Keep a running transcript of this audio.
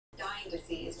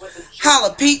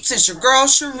Holla peeps, it's your girl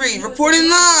Schree, reporting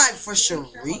live for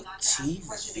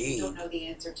SchreeTV.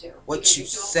 What you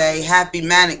say? Happy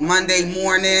Manic Monday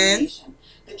morning.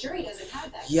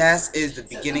 Yes, it's the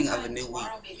beginning of a new week.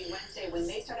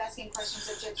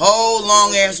 Whole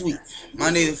long ass week,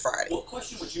 Monday to Friday. What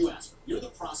question would you ask her? You're the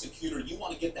prosecutor. You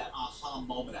want to get that aha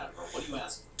moment out of her. What do you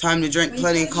ask her? Time to drink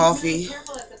plenty of coffee.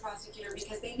 Careful as the prosecutor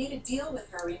because they made a deal with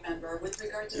her, remember, with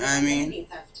regard to the identity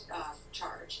theft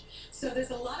charge. So there's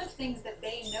a lot of things that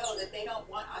they know that they don't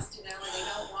want us to know and they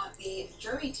don't want the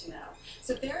jury to know.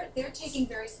 So they're taking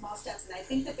very small steps, and I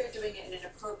think that they're doing it in an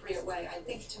appropriate way. I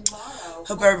think tomorrow.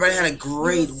 Hope everybody had a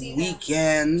great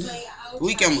weekend. The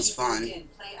weekend was fun.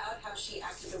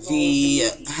 The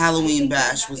Halloween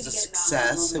bash was a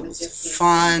success. It was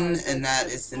fun, and that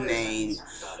is the name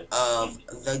of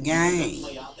the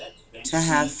game. To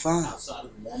have fun.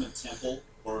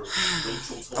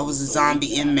 I was a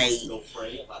zombie inmate.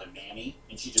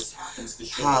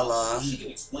 Holla.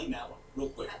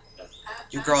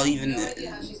 Your girl even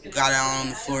got out on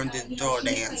the floor and did the door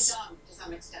dance.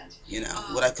 You know,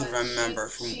 what I could remember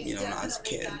from, you know, when I was a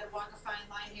kid.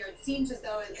 It seems as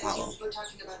though, as you were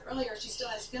talking about earlier, she still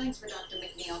has feelings for Dr.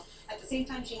 McNeil. At the same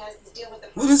time, she has this deal with the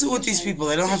What is it with these people?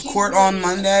 They don't have court on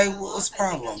Monday? What's the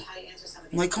problem?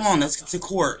 I'm like, come on, let's get to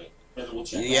court.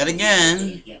 Yet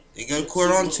again, they go to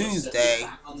court on Tuesday.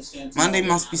 Monday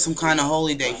must be some kind of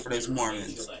holy day for those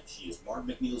Mormons.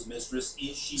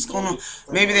 What's going on?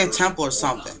 Maybe they're temple or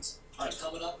something. All right,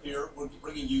 coming up here, we're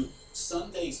bringing you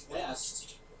Sunday's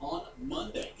Best on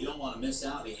Monday. You don't want to miss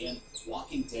out. Again,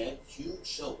 Walking Dead, huge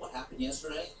show. What happened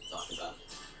yesterday? Talk about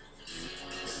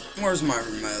it. Where's my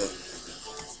remote?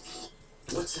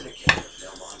 What's in a can of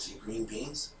Del Monte green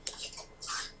beans?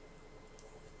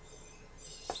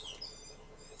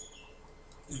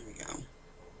 There we go.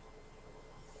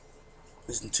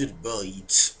 Listen to the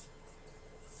birds.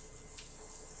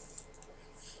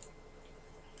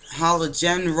 Holla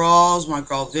Jen Rawls, my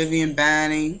girl Vivian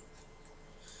Banning.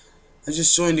 I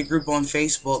just joined a group on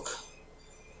Facebook.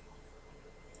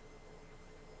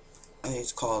 I think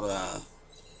it's called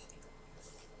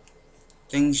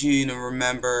Things You Need to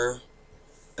Remember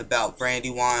About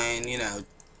Brandywine, you know,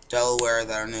 Delaware,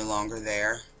 that are no longer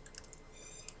there.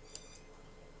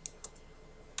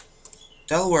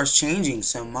 Delaware's changing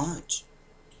so much.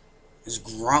 It's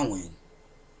growing.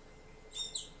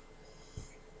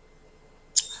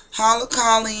 Holla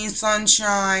Colleen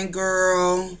Sunshine,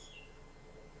 girl.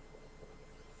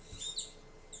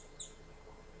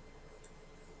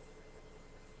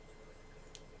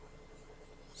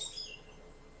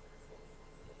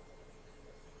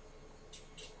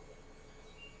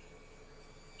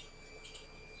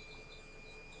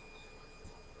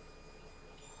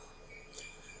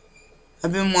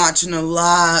 I've been watching a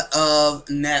lot of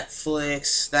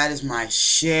Netflix. That is my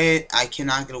shit. I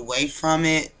cannot get away from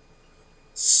it.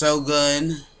 So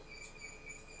good.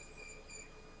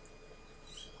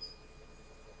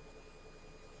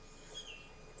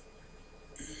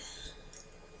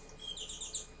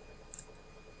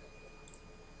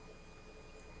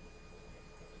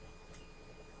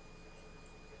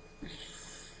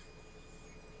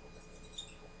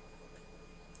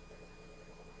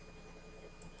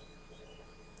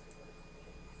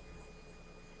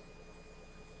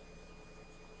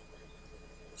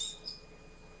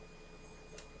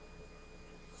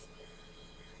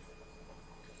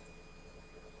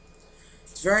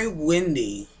 It's very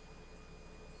windy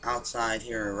outside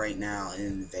here right now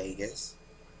in Vegas.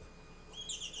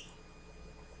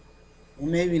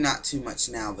 Well, maybe not too much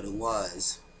now, but it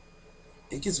was.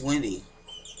 It gets windy.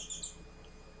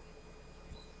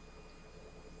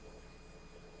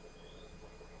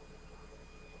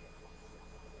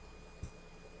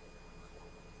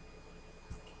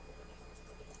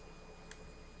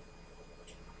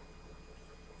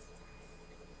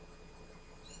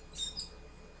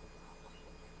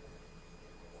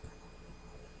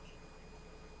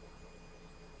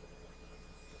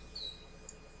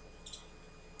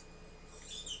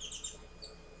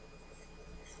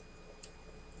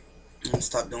 I'm gonna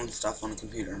stop doing stuff on the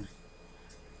computer.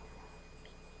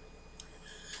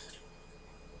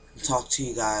 Talk to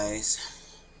you guys.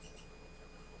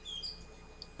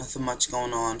 Nothing much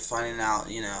going on. Finding out,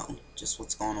 you know, just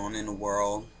what's going on in the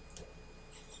world.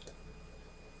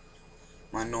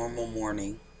 My normal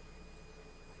morning.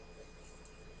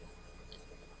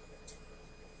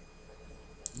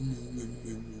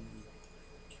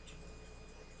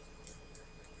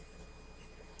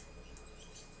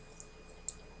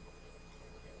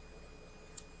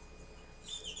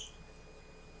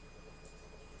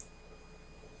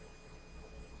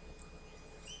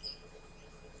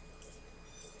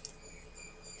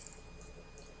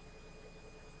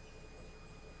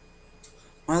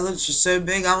 My lips are so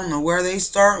big, I don't know where they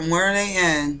start and where they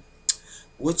end.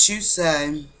 What you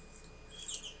say?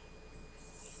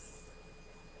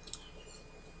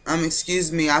 Excuse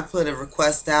me, I put a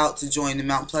request out to join the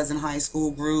Mount Pleasant High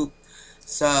School group.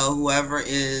 So whoever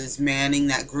is manning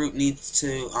that group needs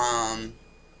to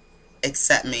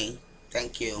accept me.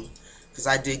 Thank you. Because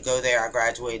I did go there. I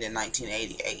graduated in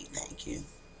 1988. Thank you.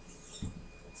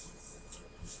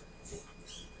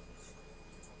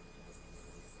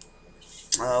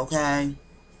 Okay.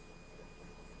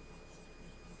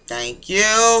 Thank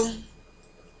you.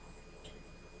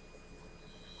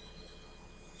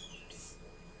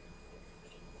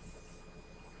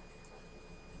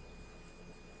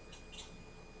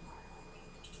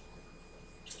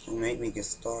 Don't make me get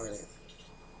started.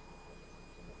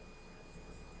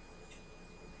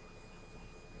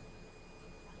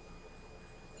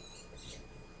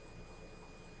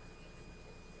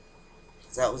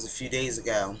 That was a few days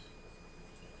ago.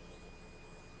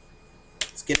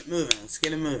 Let's get it moving. Let's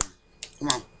get it moving. Come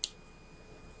on.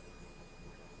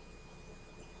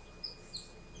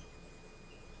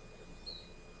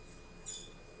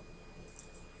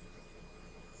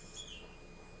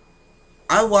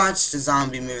 I watched a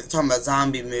zombie movie. Talking about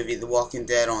zombie movie, The Walking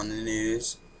Dead on the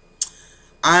news.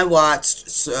 I watched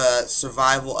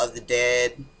Survival of the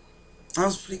Dead. That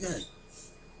was pretty good.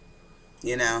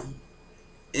 You know,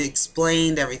 it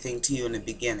explained everything to you in the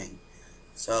beginning.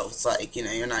 So it's like, you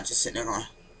know, you're not just sitting there going,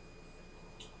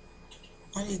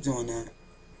 why are you doing that?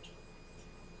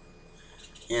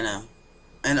 You know.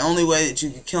 And the only way that you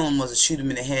could kill him was to shoot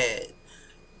him in the head.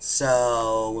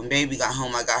 So when baby got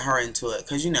home, I got her into it.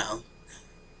 Because, you know,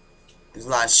 there's a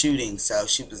lot of shooting, so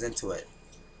she was into it.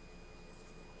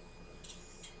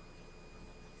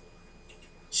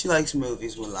 She likes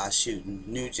movies with a lot of shooting.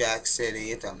 New Jack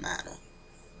City, it don't matter.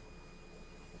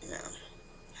 Yeah.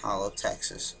 HOLLAAA,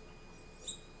 Texas.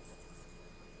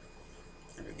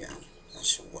 There we go. That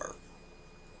should work.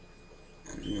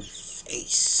 And your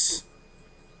face.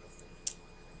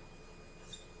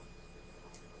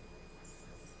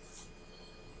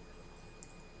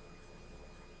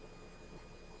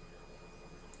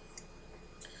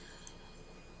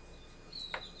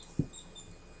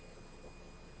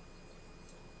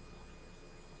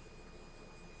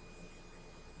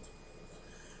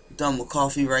 Done with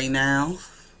coffee right now.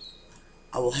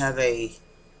 I will have a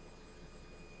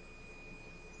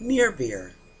mere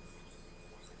beer.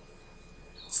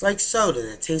 It's like soda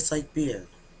that tastes like beer.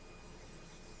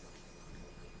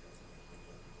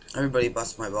 Everybody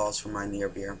busts my balls for my near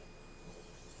beer.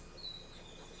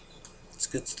 It's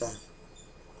good stuff.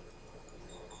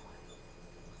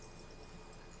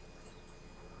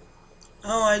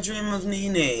 Oh, I Dream of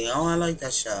Nene. Oh, I like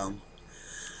that show.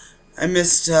 I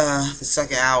missed the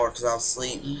second hour because I was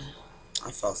asleep. I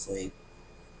fell asleep.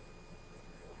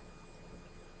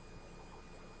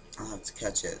 I'll have to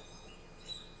catch it.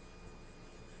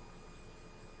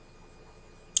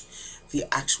 The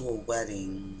actual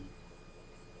wedding.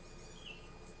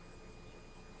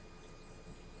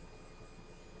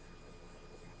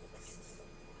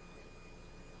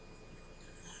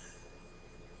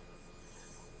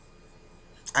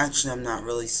 Actually, I'm not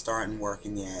really starting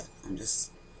working yet. I'm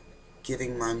just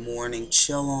getting my morning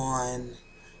chill on,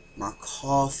 my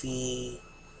coffee,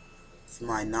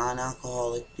 my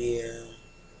non-alcoholic beer,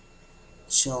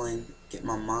 chilling, get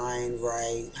my mind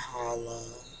right, holla,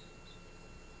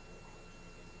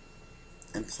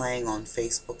 and playing on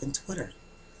Facebook and Twitter.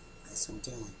 That's what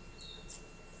I'm doing.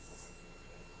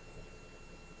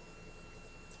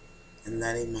 And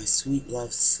letting my sweet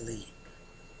love sleep.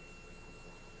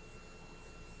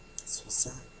 That's what's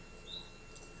up.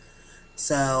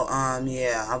 So,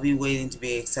 yeah, I'll be waiting to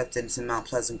be accepted into Mount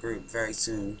Pleasant group very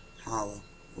soon. Holla,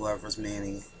 whoever's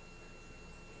manning it.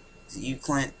 Is it you,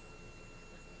 Clint?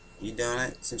 You doing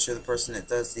it? Since you're the person that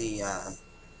does the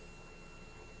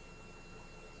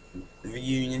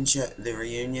reunions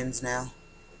now,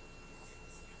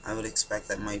 I would expect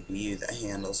that might be you that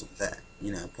handles that,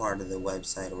 you know, part of the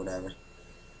website or whatever.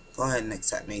 Go ahead and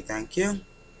accept me, thank you.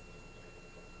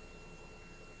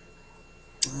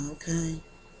 Okay.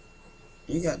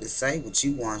 You got to say what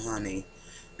you want, honey,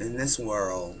 in this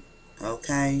world.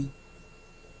 Okay?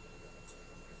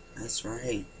 That's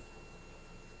right.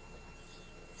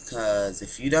 Because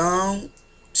if you don't,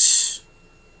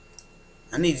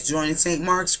 I need to join the St.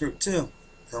 Mark's group too.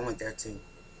 So I went there too.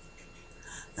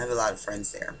 I have a lot of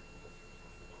friends there.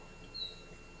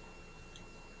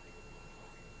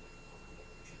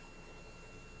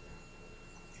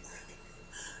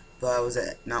 But I was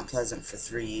at Mount Pleasant for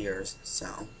 3 years,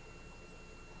 so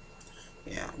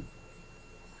yeah.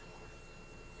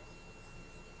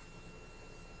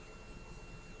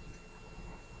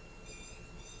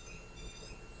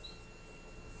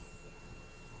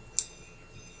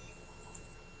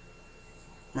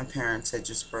 My parents had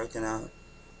just broken up.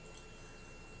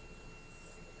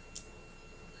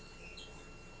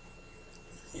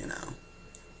 You know.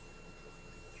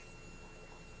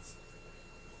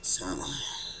 So,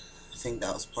 I think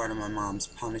that was part of my mom's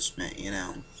punishment, you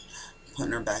know.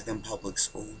 Putting her back in public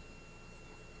school.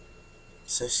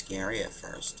 So scary at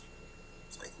first.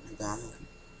 It's like, oh my God.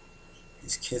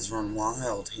 These kids run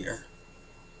wild here.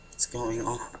 What's going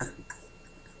on?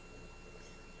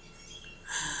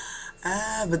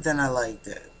 But then I liked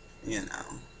it, you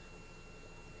know.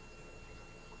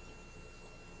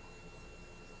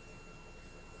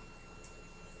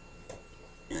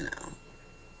 You know.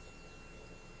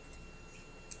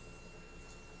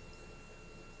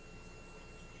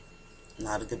 A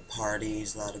lot of good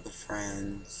parties, a lot of good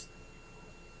friends.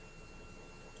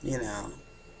 You know.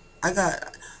 I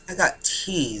got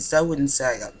teased. I wouldn't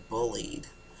say I got bullied.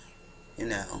 You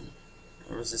know.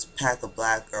 There was this pack of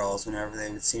black girls whenever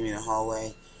they would see me in the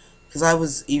hallway. Because I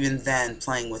was even then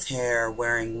playing with hair,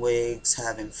 wearing wigs,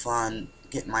 having fun,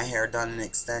 getting my hair done in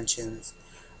extensions.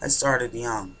 I started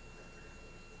young.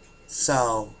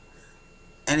 So,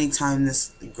 anytime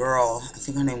this girl, I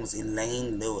think her name was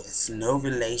Elaine Lewis, no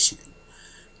relation,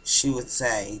 she would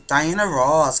say, Diana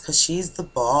Ross, because she's the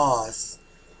boss.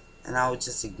 And I would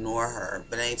just ignore her.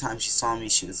 But anytime she saw me,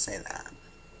 she would say that.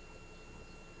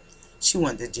 She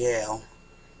went to jail.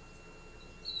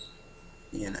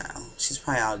 You know, she's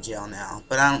probably out of jail now.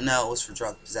 But I don't know, it was for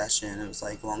drug possession. It was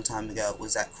like a long time ago. It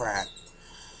was that crack.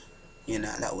 You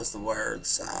know, that was the word.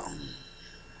 So,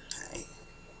 hey,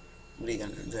 what are you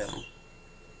going to do?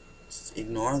 Just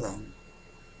ignore them.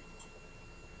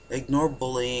 Ignore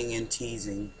bullying and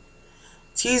teasing.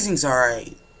 Teasing's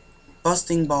alright.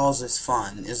 Busting balls is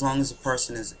fun, as long as the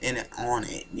person is in it, on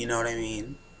it. You know what I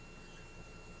mean?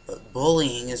 But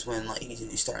bullying is when, like,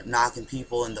 you start knocking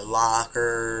people into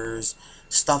lockers,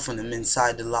 stuffing them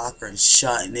inside the locker and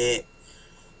shutting it,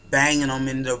 banging them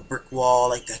into a brick wall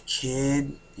like that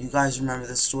kid. You guys remember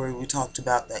the story we talked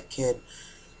about? That kid,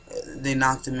 they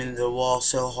knocked him into the wall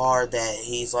so hard that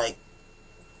he's like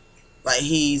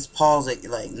he's palsied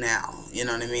like now. You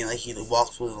know what I mean? Like he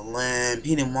walks with a limp.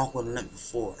 He didn't walk with a limp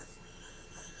before.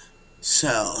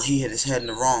 So he hit his head in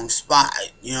the wrong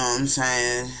spot. You know what I'm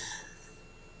saying?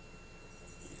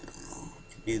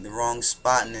 Could be the wrong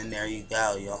spot, and then there you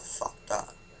go. You're all fucked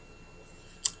up.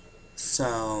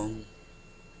 So,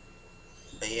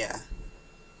 but yeah.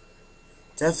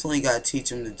 Definitely gotta teach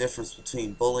them the difference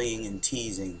between bullying and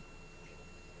teasing.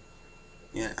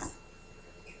 You know.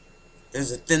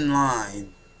 There's a thin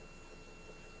line.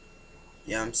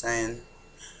 You know what I'm saying?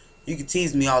 You can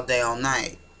tease me all day, all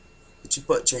night. But you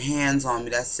put your hands on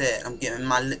me, that's it. I'm getting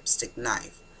my lipstick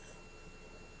knife.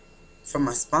 From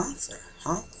my sponsor,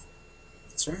 huh?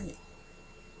 That's right.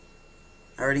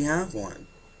 I already have one.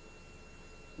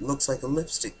 It looks like a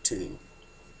lipstick tube.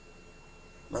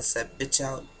 Bust that bitch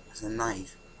out with a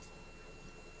knife.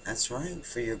 That's right,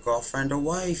 for your girlfriend or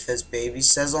wife, as Baby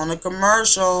says on the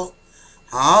commercial.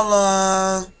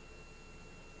 Holla!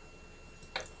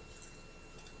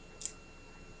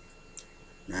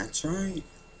 That's right.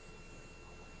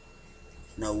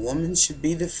 No woman should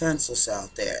be defenseless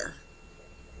out there.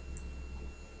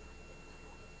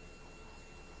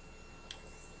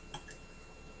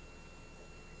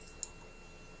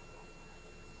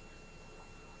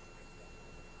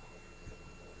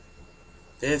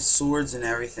 They have swords and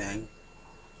everything.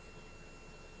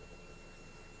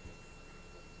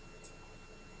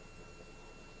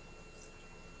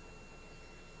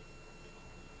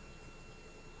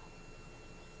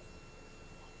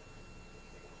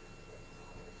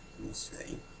 Let me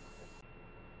see.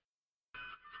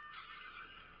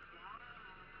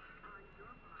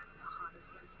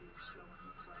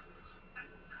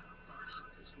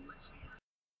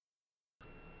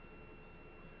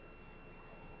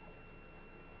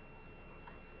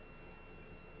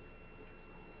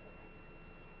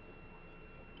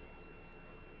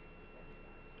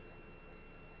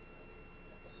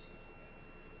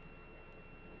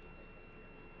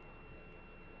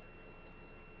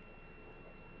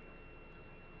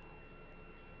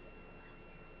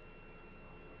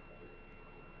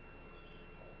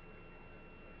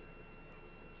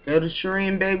 Go to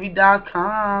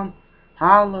SchreeTV.com.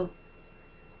 Holla.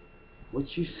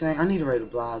 What you say? I need to write a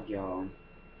blog, y'all.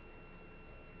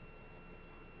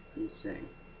 Let me see.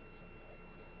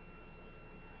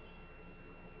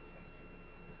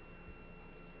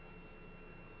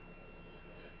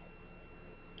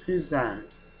 Who's that?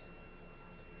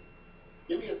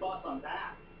 Give me your thoughts on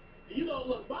that. You know,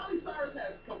 look, Miley Cyrus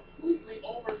has completely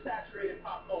oversaturated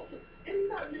pop culture.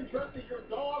 anytime you're dressing your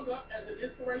dog up as an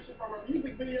inspiration from a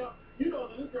music video, you know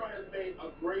that this girl has made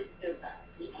a great impact.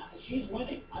 She's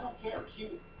winning. I don't care.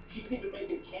 She's even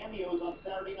making cameos on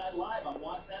Saturday Night Live. I'm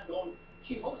watching that going,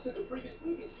 she hosted the previous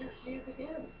week, and here she is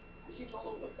again. She's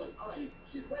all over the place. All right.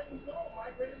 She's ready to go,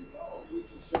 Mike, ready to go. She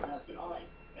sure has been. All right.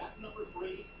 That's number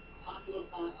 3. Popular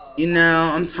You know,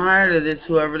 I'm tired of this,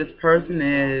 whoever this person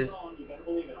is,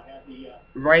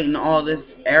 writing all this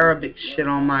Arabic shit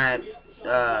on my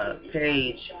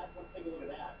page.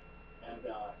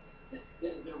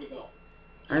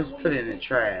 I just put it in the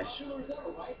trash.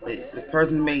 The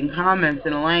person making comments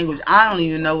in a language I don't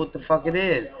even know what the fuck it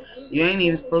is. You ain't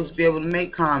even supposed to be able to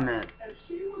make comments.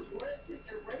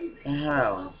 The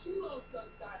hell.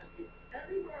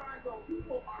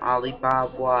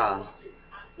 Alibaba.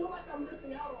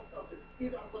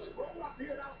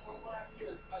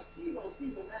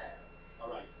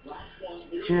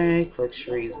 Okay, click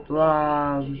Shree's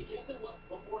blog.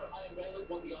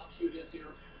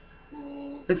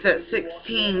 It's at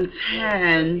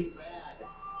 16:10.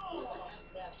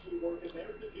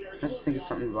 Let's think of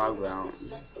something to blog about.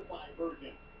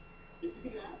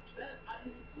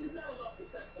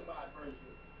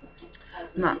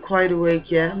 I'm not quite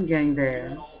awake yet. I'm getting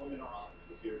there.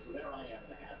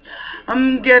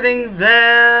 I'm getting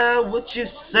there. What you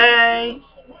say?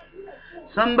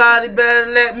 Somebody better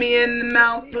let me in the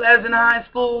Mount Pleasant High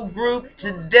School group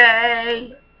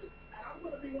today,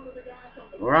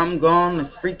 or I'm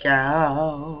gonna freak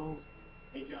out.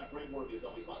 Hey, John, great work as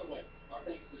always. By the way, our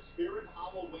thanks to Spirit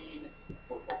Halloween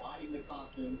for providing the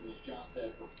costumes, as John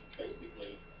said, for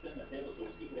basically setting the table so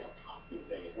we could have costume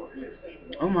day at work.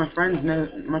 Oh, my friends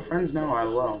know I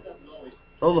will.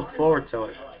 They'll look forward to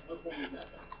it.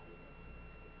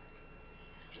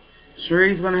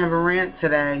 Shree's gonna have a rant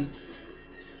today.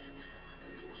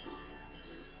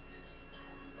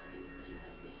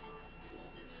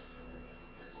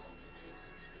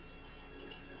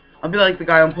 I'll be like the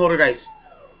guy on Poltergeist.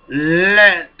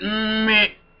 Let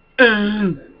me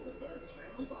in.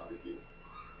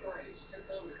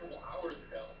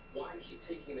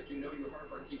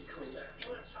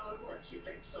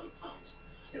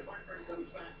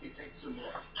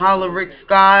 Holla Rick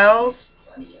Skiles.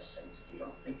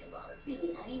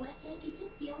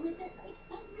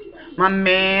 My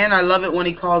man, I love it when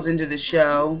he calls into the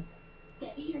show.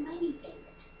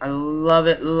 I love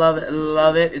it, love it,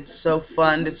 love it. It's so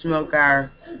fun to smoke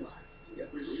our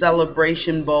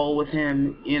celebration bowl with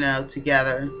him, you know,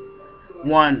 together.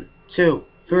 1, 2,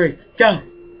 3, go!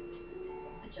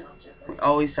 We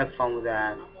always have fun with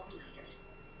that.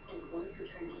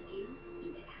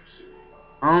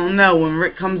 I don't know, when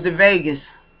Rick comes to Vegas,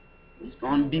 it's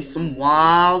going to be some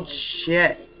wild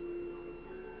shit.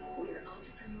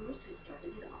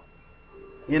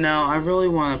 You know, I really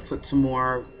want to put some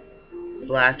more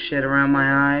black shit around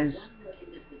my eyes,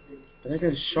 but I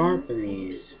gotta sharpen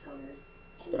these.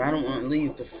 But I don't want to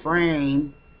leave the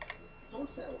frame.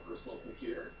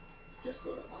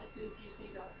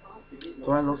 Do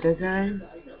I look okay? I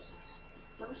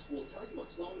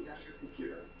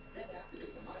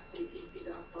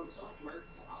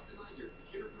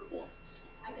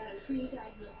got a free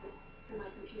diagnosis for my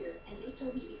computer, and they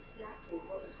told me exactly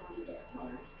what was wrong with it.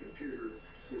 My computer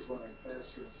is running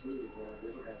faster and smoother than I've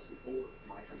ever had before.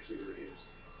 My computer is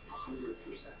 100%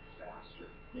 faster.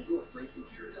 You do a free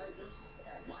computer diagnosis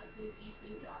at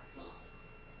mypc.com.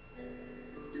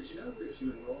 Did you know that if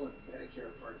you enroll in the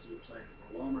Medicare Part D plan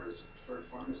for Walmart as a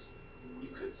preferred pharmacy, you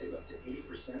could save up to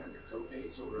 80% on your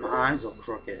copays over? My eyes are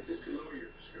crooked. This could lower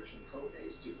your prescription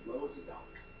copays to the lowest of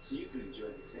dollars, so you can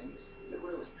enjoy the things that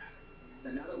really matter.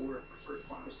 And now that we're a preferred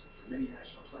pharmacy for many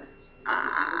national plans,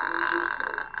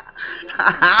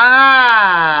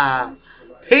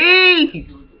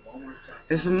 peace!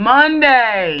 It's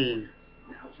Monday.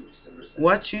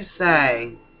 What you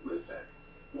say?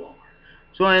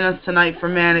 Join us tonight for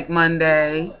Manic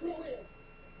Monday.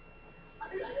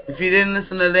 If you didn't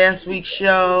listen to last week's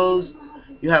shows,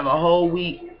 you have a whole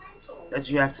week that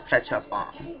you have to catch up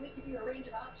on.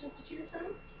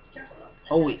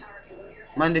 Whole week.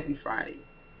 Monday through Friday.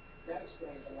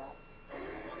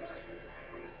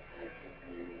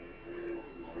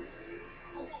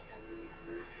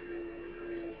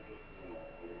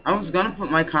 I was gonna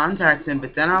put my contacts in,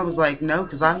 but then I was like, no,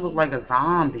 because I look like a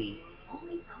zombie.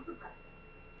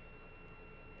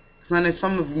 I know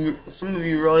some of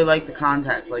you really like the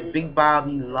contacts. Like Big Bob,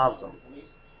 he loves them.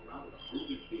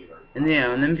 And you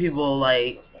know, and then people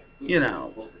like, you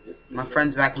know, my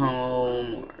friends back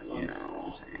home, or you know what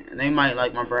I'm saying, they might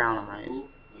like my brown eyes.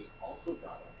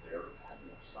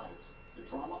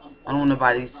 I don't want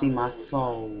nobody to see my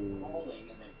soul.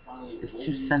 It's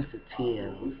too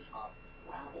sensitive.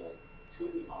 To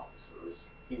the officers,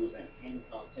 he was then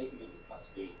handcuffed, taken into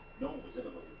custody. No one was in the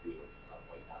movie theater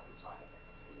right now at the time.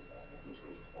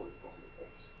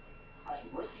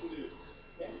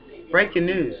 Breaking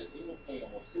news. It will pay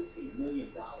almost $60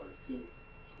 million to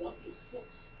 26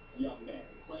 young men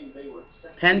who claim they were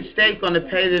Penn State going to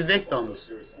pay the victims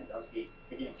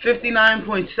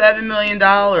 $59.7 million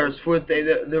for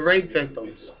the rape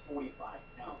victims.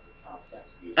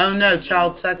 Oh no,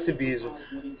 child sex abuse.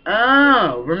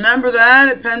 Oh, remember that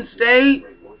at Penn State?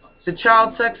 The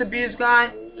child sex abuse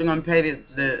guy? They're going to pay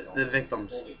the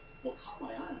victims.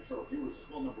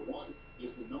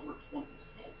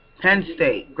 Penn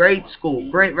State, great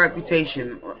school, great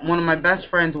reputation. One of my best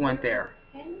friends went there.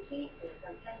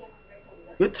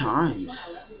 Good times.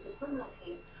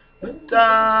 But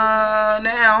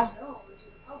now,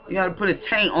 you got to put a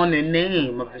taint on the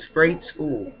name of this great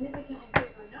school.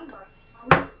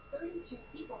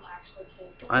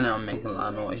 I know I'm making a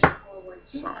lot of noise.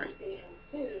 Sorry.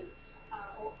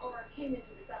 Or came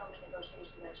into the settlement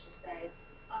negotiations, I should say.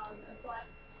 But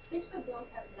 6 of those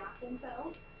have not been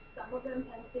settled. Some of them,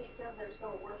 Penn State says they're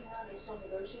still working on, they're still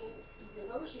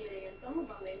negotiating, and some of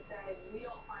them they said we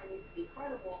don't find these to be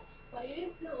credible. But it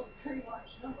is still a very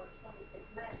large number, 26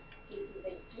 men. Cases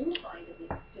they do find to be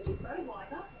credible. I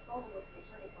got the phone with the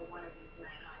attorney for one of these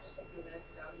men just a few minutes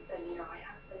ago. He said, I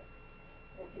asked them,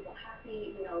 were people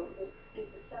happy, with the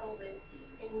settlement?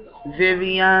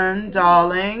 Vivian,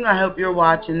 darling, I hope you're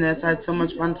watching this. I had so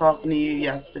much fun talking to you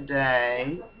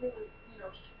yesterday.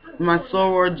 My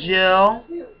soror Jill,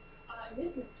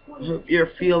 I hope you're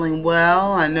feeling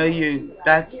well. I know you're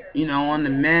back, on the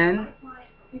mend.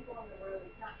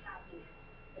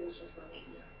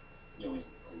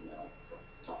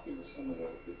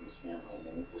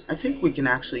 I think we can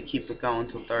actually keep it going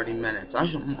till 30 minutes.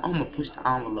 I'm going to push the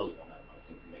envelope.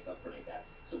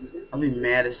 I'll be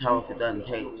mad as hell if it doesn't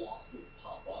take.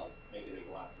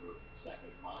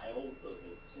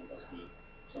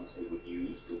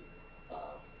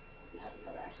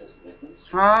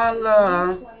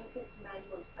 Holla.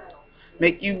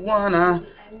 Make you wanna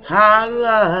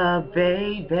holla,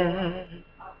 baby.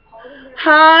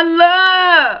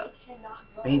 Holla.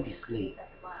 Baby sleep.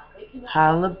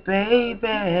 Holla,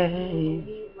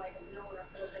 baby.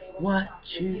 What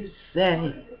you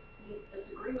say?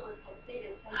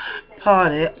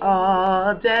 Party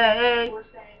all day.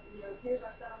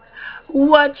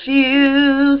 What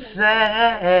you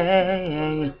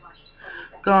say?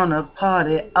 Gonna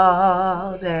party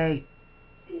all day.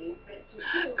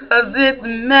 'Cause it's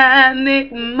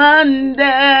Manic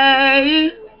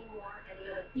Monday.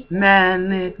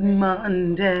 Manic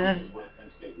Monday.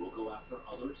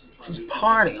 She's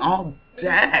partying all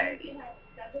day.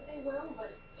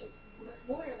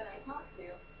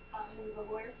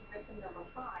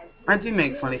 I do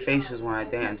make funny faces when I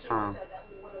dance, huh?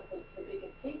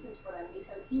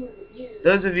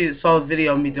 Those of you that saw the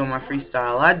video of me doing my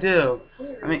freestyle, I do.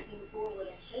 I mean,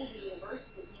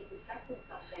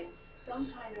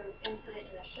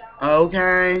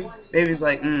 okay. Baby's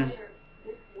like,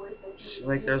 She's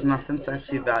like, there's nothing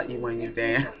sexy about you when you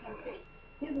dance.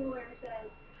 She's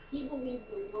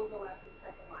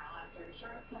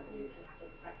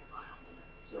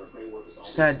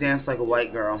gotta dance like a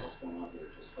white girl.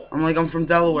 I'm like, I'm from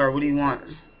Delaware, what do you want?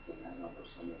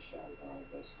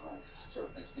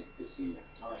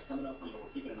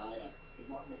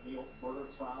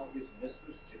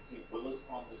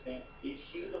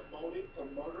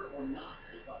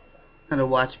 I gotta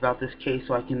watch about this case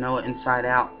so I can know it inside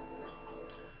out.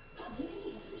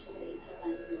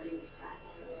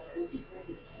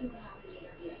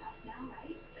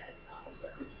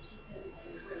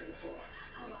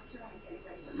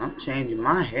 I'm changing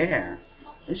my hair.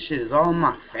 This shit is all in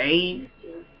my face.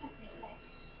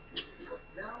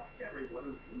 Now everyone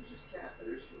who uses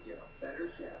catheters can get a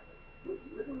better catheter with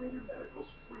Liberator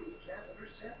Medical's free catheter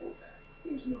sample pack.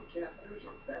 These new catheters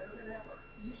are better than ever.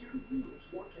 Easier to use,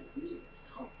 more convenient,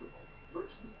 comfortable,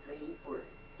 virtually pain-free.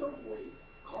 Don't wait.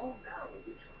 Call now and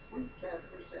get your free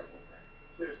catheter sample pack.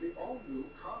 There's the all-new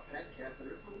compact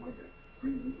catheter for women.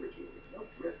 Pre-lubricated, no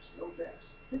drips, no mess.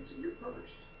 Fits in your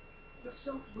purse. The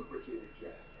self-lubricated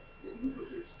catheter.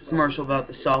 Commercial about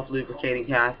the self-lubricating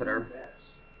catheter.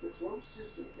 The closed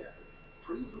system catheter,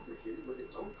 pre-lubricated with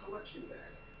its own collection bag,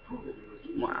 proven to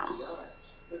reduce wow.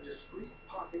 The discreet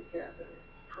pocket catheter,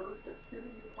 curved to fit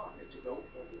in your pocket to go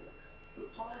anywhere. The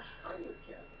polished eyelid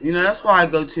catheter. That's why I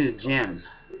go to the gym.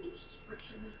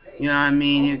 You know what I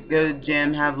mean? You go to the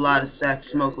gym, have a lot of sex,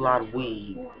 smoke a lot of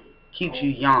weed. Keeps you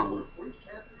young.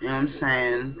 You know what I'm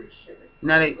saying?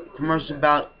 Not a commercial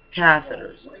about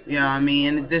catheters, you know what I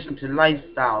mean, in addition to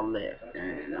lifestyle lift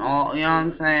and all, you know what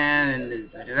I'm saying,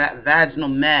 and vaginal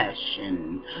mesh,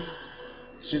 and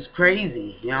it's just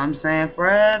crazy, you know what I'm saying,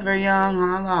 forever young,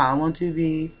 holla, I want to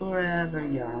be forever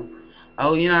young,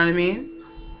 oh, you know what I mean,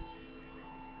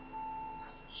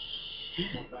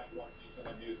 shit,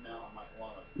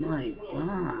 my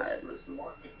God.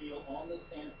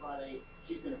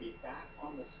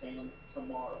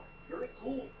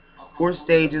 Four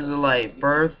stages of life: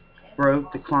 birth,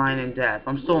 growth, decline, and death.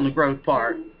 I'm still in the growth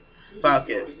part. Fuck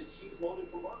it.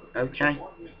 Okay.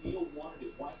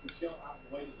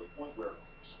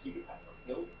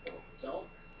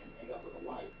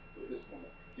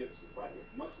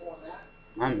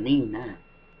 I mean that.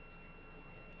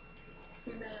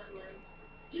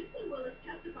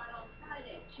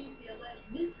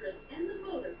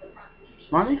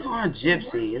 Why do they call her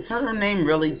Gypsy? Is her name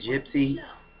really Gypsy?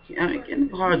 I mean, can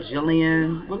they call her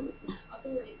Jillian? What?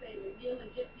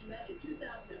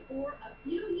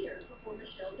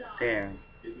 There.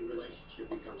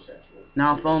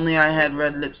 Now, if only I had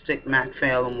red lipstick Mac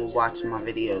Phelan was watching my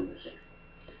videos.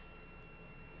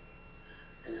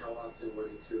 And how often were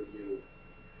the two of you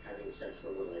having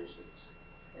sexual relations?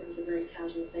 It was a very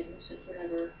casual thing, just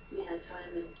whenever we had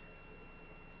time and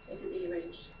it could be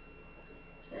arranged.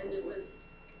 And it was,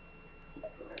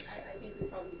 I think we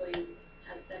probably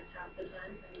had sex half the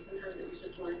time, and sometimes it was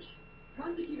just lunch.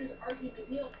 Prosecutors argue that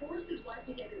Neil forced his wife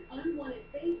to get an unwanted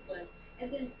facelift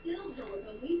and then filled her with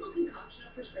a lethal concoction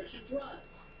of prescription drugs.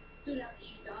 Soon after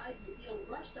she died, Neil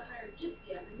rushed to hire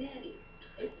Gypsy as a nanny.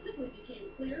 It quickly became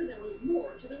clear there was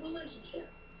more to the relationship.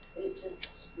 It just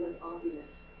was obvious.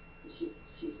 She's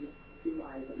blue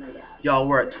eyes at my dad. Y'all,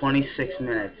 we're at 26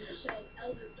 minutes. Michelle's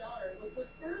eldest daughter was the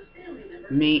first family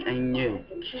member. Me and you,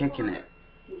 kicking it.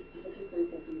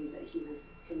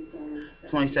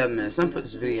 27 minutes. Let me put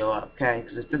this video up, okay?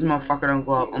 Because if this motherfucker don't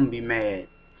go up, I'm gonna be mad.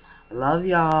 I love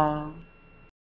y'all.